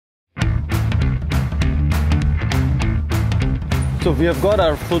So we have got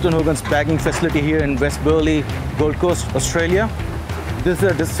our Fulton Hogan's bagging facility here in West Burleigh, Gold Coast, Australia. This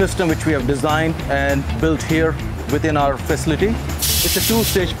is a system which we have designed and built here within our facility. It's a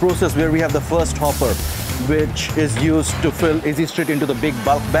two-stage process where we have the first hopper, which is used to fill Easy Street into the big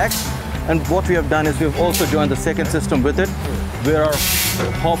bulk bags. And what we have done is we've also joined the second system with it, where our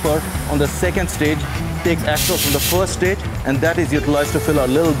hopper on the second stage takes asphalt from the first stage, and that is utilized to fill our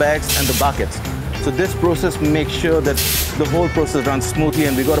little bags and the buckets. So this process makes sure that the whole process runs smoothly,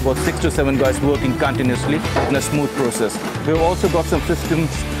 and we got about 6 to 7 guys working continuously in a smooth process. We've also got some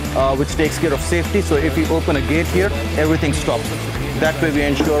systems which takes care of safety. So if we open a gate here, everything stops. That way we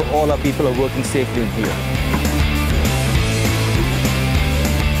ensure all our people are working safely in here.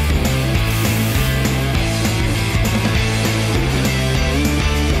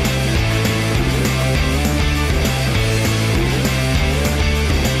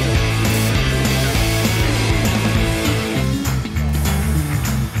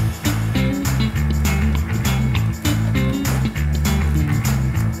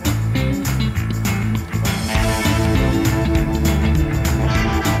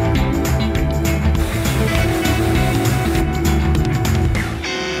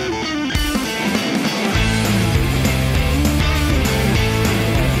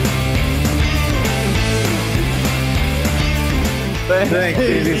 Thanks,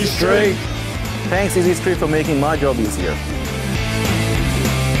 Easy Street. Thanks, Easy Street, for making my job easier.